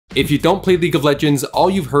If you don't play League of Legends, all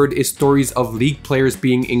you've heard is stories of League players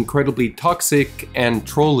being incredibly toxic and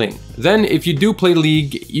trolling. Then, if you do play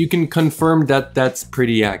League, you can confirm that that's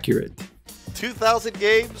pretty accurate. 2,000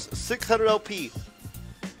 games, 600 LP.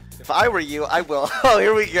 If I were you, I will. Oh,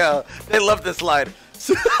 here we go. They love this line.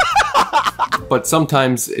 But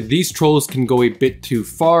sometimes these trolls can go a bit too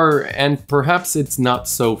far, and perhaps it's not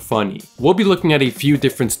so funny. We'll be looking at a few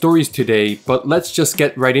different stories today, but let's just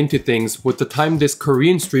get right into things with the time this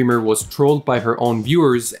Korean streamer was trolled by her own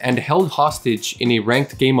viewers and held hostage in a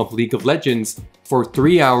ranked game of League of Legends for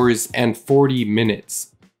 3 hours and 40 minutes.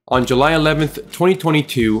 On July 11th,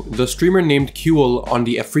 2022, the streamer named Kuel on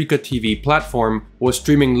the Africa TV platform was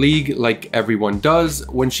streaming League like everyone does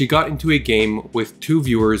when she got into a game with 2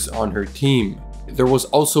 viewers on her team. There was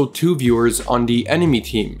also 2 viewers on the enemy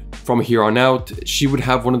team. From here on out, she would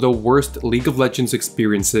have one of the worst League of Legends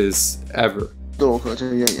experiences ever.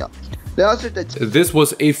 This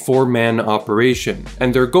was a 4-man operation,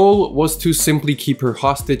 and their goal was to simply keep her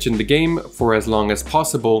hostage in the game for as long as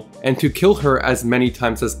possible and to kill her as many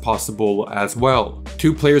times as possible as well.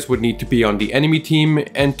 2 players would need to be on the enemy team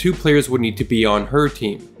and 2 players would need to be on her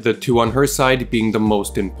team, the 2 on her side being the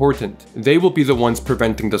most important. They will be the ones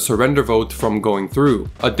preventing the surrender vote from going through.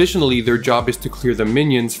 Additionally, their job is to clear the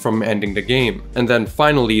minions from ending the game. And then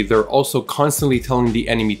finally, they're also constantly telling the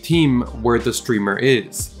enemy team where the streamer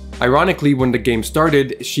is. Ironically, when the game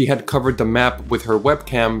started, she had covered the map with her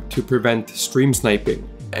webcam to prevent stream sniping.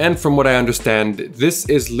 And from what I understand, this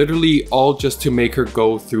is literally all just to make her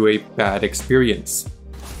go through a bad experience.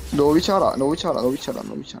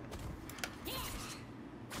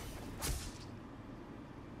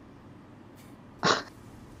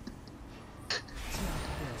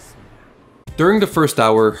 During the first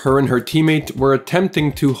hour, her and her teammate were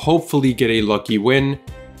attempting to hopefully get a lucky win,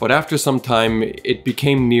 but after some time, it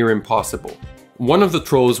became near impossible. One of the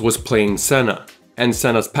trolls was playing Senna, and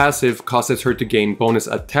Senna's passive causes her to gain bonus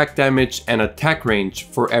attack damage and attack range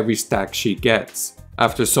for every stack she gets.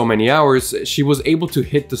 After so many hours, she was able to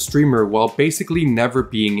hit the streamer while basically never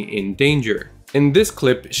being in danger. In this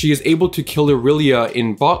clip, she is able to kill Aurelia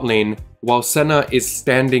in bot lane while Senna is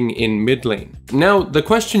standing in mid lane. Now, the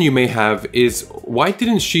question you may have is, why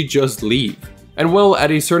didn't she just leave? And well, at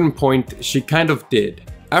a certain point, she kind of did.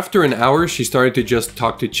 After an hour, she started to just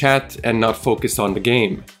talk to chat and not focus on the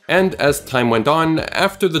game. And as time went on,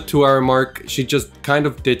 after the 2-hour mark, she just kind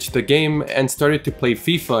of ditched the game and started to play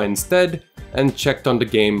FIFA instead and checked on the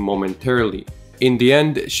game momentarily. In the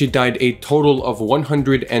end, she died a total of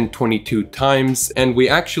 122 times, and we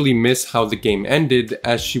actually miss how the game ended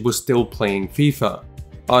as she was still playing FIFA.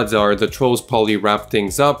 Odds are the trolls probably wrapped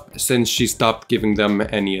things up since she stopped giving them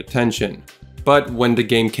any attention. But when the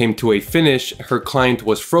game came to a finish, her client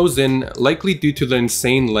was frozen, likely due to the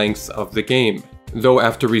insane length of the game. Though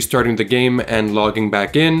after restarting the game and logging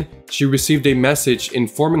back in, she received a message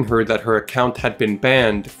informing her that her account had been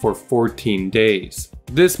banned for 14 days.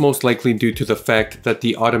 This most likely due to the fact that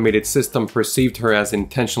the automated system perceived her as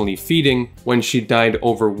intentionally feeding when she died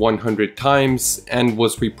over 100 times and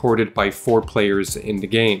was reported by 4 players in the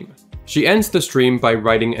game. She ends the stream by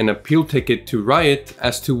writing an appeal ticket to Riot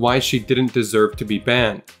as to why she didn't deserve to be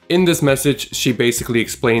banned. In this message, she basically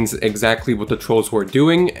explains exactly what the trolls were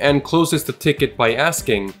doing and closes the ticket by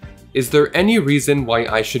asking, "Is there any reason why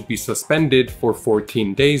I should be suspended for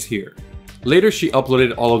 14 days here?" Later, she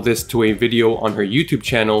uploaded all of this to a video on her YouTube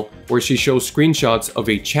channel where she shows screenshots of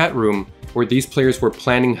a chat room where these players were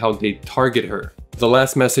planning how they'd target her. The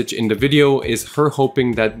last message in the video is her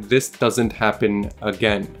hoping that this doesn't happen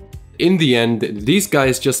again. In the end, these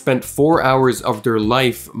guys just spent 4 hours of their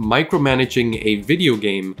life micromanaging a video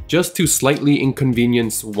game just to slightly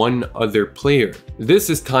inconvenience one other player. This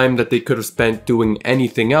is time that they could have spent doing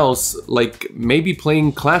anything else, like maybe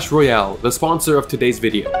playing Clash Royale, the sponsor of today's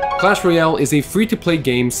video. Clash Royale is a free-to-play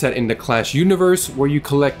game set in the Clash universe where you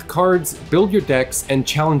collect cards, build your decks, and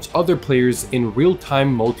challenge other players in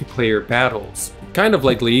real-time multiplayer battles. Kind of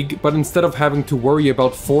like League, but instead of having to worry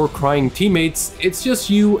about 4 crying teammates, it's just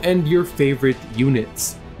you and your favorite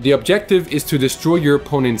units. The objective is to destroy your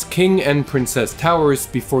opponent's king and princess towers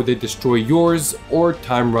before they destroy yours or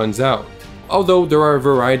time runs out. Although there are a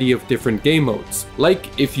variety of different game modes. Like,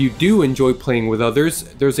 if you do enjoy playing with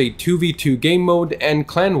others, there's a 2v2 game mode and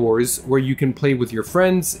clan wars where you can play with your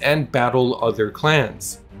friends and battle other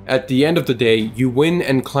clans. At the end of the day, you win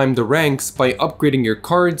and climb the ranks by upgrading your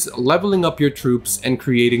cards, leveling up your troops, and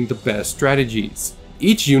creating the best strategies.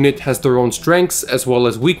 Each unit has their own strengths as well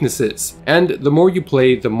as weaknesses, and the more you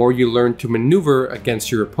play, the more you learn to maneuver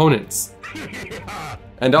against your opponents.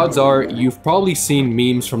 And odds are, you've probably seen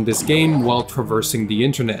memes from this game while traversing the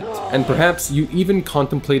internet, and perhaps you even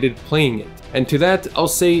contemplated playing it. And to that, I'll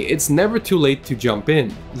say it's never too late to jump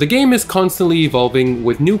in. The game is constantly evolving,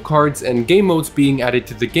 with new cards and game modes being added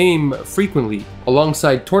to the game frequently,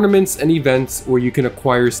 alongside tournaments and events where you can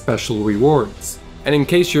acquire special rewards. And in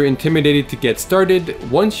case you're intimidated to get started,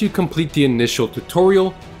 once you complete the initial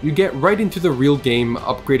tutorial, you get right into the real game,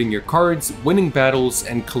 upgrading your cards, winning battles,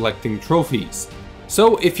 and collecting trophies.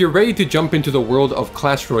 So if you're ready to jump into the world of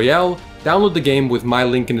Clash Royale, download the game with my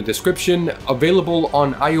link in the description, available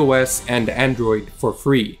on iOS and Android for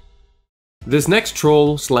free. This next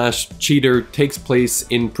troll/cheater takes place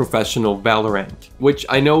in professional Valorant, which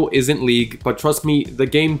I know isn't League, but trust me, the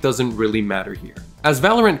game doesn't really matter here. As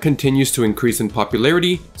Valorant continues to increase in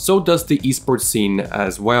popularity, so does the esports scene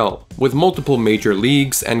as well, with multiple major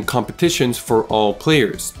leagues and competitions for all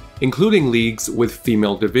players, including leagues with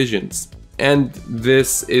female divisions. And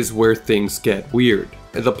this is where things get weird.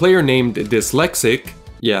 The player named Dyslexic,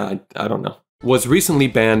 I don't know, was recently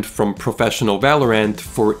banned from professional Valorant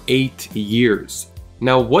for 8 years.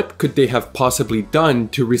 Now, what could they have possibly done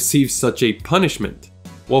to receive such a punishment?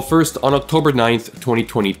 Well, first, on October 9th,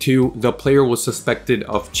 2022, the player was suspected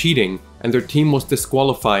of cheating and their team was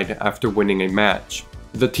disqualified after winning a match.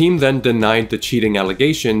 The team then denied the cheating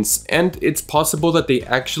allegations, and it's possible that they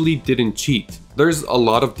actually didn't cheat. There's a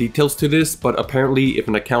lot of details to this, but apparently if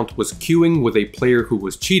an account was queuing with a player who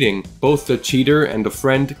was cheating, both the cheater and the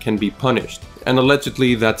friend can be punished. And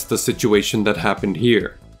allegedly that's the situation that happened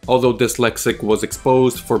here. Although Dyslexic was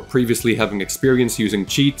exposed for previously having experience using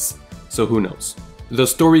cheats, so who knows. The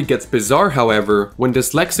story gets bizarre, however, when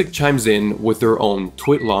Dyslexic chimes in with their own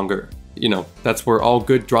twitlonger. You know, that's where all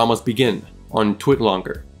good dramas begin, on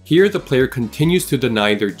twitlonger. Here the player continues to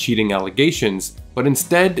deny their cheating allegations, but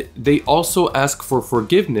instead they also ask for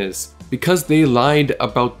forgiveness because they lied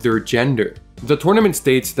about their gender. The tournament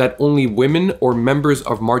states that only women or members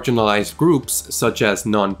of marginalized groups, such as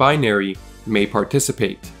non-binary, may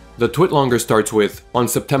participate. The twitlonger starts with, "On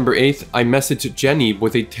September 8th, I messaged Jenny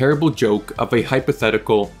with a terrible joke of a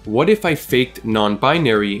hypothetical, what if I faked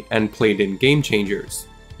non-binary and played in Game Changers?"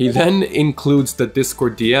 He then includes the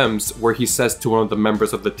Discord DMs where he says to one of the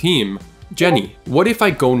members of the team, "Jenny, what if I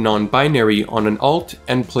go non-binary on an alt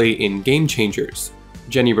and play in Game Changers?"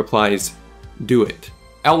 Jenny replies, "Do it."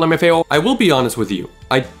 LMFAO, I will be honest with you,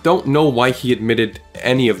 I don't know why he admitted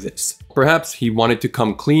any of this. Perhaps he wanted to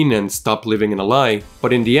come clean and stop living in a lie,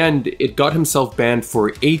 but in the end, it got himself banned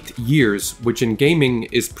for 8 years, which in gaming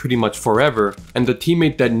is pretty much forever, and the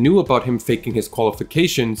teammate that knew about him faking his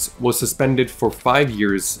qualifications was suspended for 5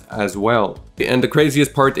 years as well. And the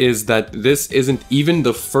craziest part is that this isn't even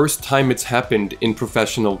the first time it's happened in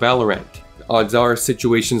professional Valorant. Odds are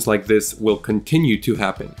situations like this will continue to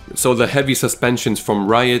happen. So the heavy suspensions from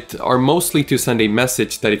Riot are mostly to send a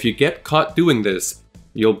message that if you get caught doing this,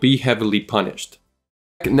 you'll be heavily punished.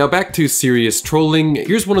 Now back to serious trolling.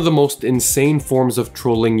 Here's one of the most insane forms of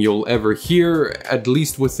trolling you'll ever hear, at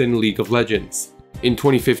least within League of Legends. In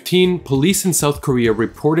 2015, police in South Korea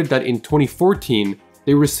reported that in 2014,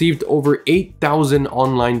 they received over 8,000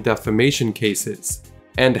 online defamation cases.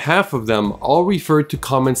 And half of them all referred to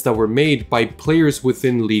comments that were made by players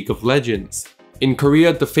within League of Legends. In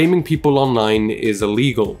Korea, defaming people online is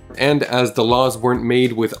illegal, and as the laws weren't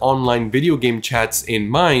made with online video game chats in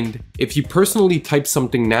mind, if you personally type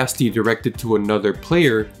something nasty directed to another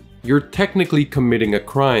player, you're technically committing a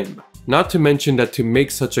crime. Not to mention that to make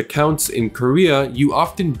such accounts in Korea, you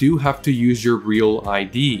often do have to use your real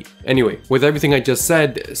ID. Anyway, with everything I just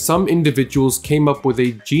said, some individuals came up with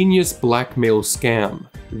a genius blackmail scam.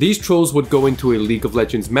 These trolls would go into a League of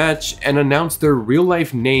Legends match and announce their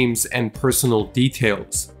real-life names and personal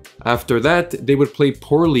details. After that, they would play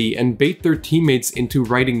poorly and bait their teammates into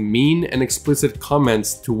writing mean and explicit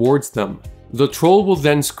comments towards them. The troll will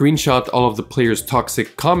then screenshot all of the players'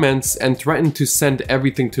 toxic comments and threaten to send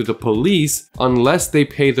everything to the police unless they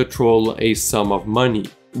pay the troll a sum of money.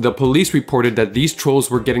 The police reported that these trolls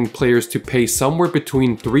were getting players to pay somewhere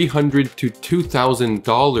between $300 to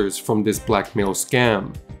 $2,000 from this blackmail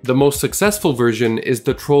scam. The most successful version is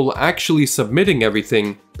the troll actually submitting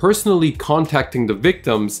everything, personally contacting the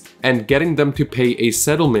victims, and getting them to pay a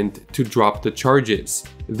settlement to drop the charges.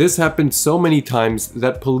 This happened so many times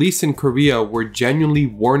that police in Korea were genuinely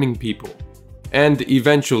warning people. And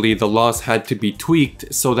eventually the laws had to be tweaked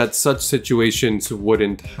so that such situations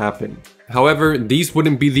wouldn't happen. However, these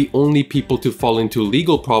wouldn't be the only people to fall into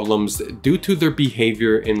legal problems due to their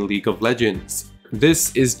behavior in League of Legends.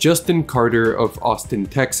 This is Justin Carter of Austin,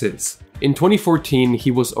 Texas. In 2014,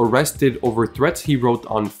 he was arrested over threats he wrote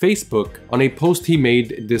on Facebook on a post he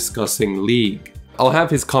made discussing League. I'll have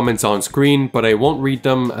his comments on screen, but I won't read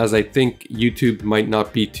them as I think YouTube might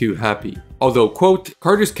not be too happy. Although, quote,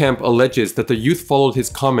 Carter's camp alleges that the youth followed his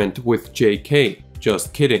comment with JK,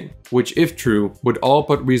 just kidding, which if true, would all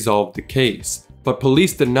but resolve the case. But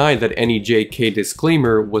police deny that any JK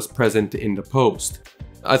disclaimer was present in the post.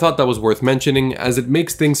 I thought that was worth mentioning as it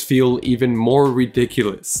makes things feel even more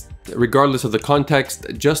ridiculous. Regardless of the context,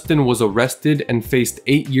 Justin was arrested and faced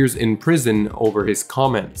 8 years in prison over his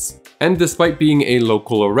comments. And despite being a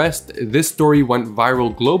local arrest, this story went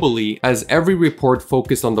viral globally as every report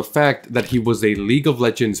focused on the fact that he was a League of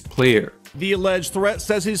Legends player. The alleged threat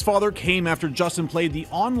says his father came after Justin played the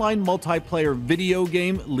online multiplayer video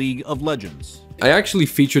game League of Legends. I actually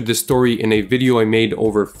featured this story in a video I made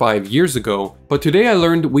over 5 years ago, but today I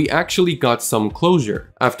learned we actually got some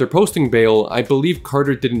closure. After posting bail, I believe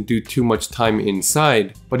Carter didn't do too much time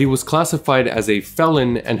inside, but he was classified as a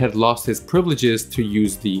felon and had lost his privileges to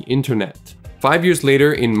use the internet. 5 years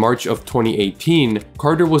later, in March of 2018,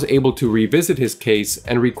 Carter was able to revisit his case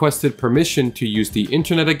and requested permission to use the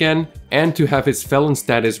internet again and to have his felon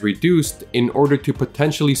status reduced in order to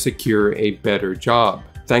potentially secure a better job.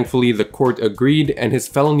 Thankfully, the court agreed and his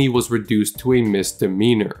felony was reduced to a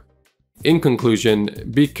misdemeanor. In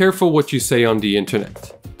conclusion, be careful what you say on the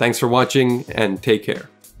internet. Thanks for watching and take care.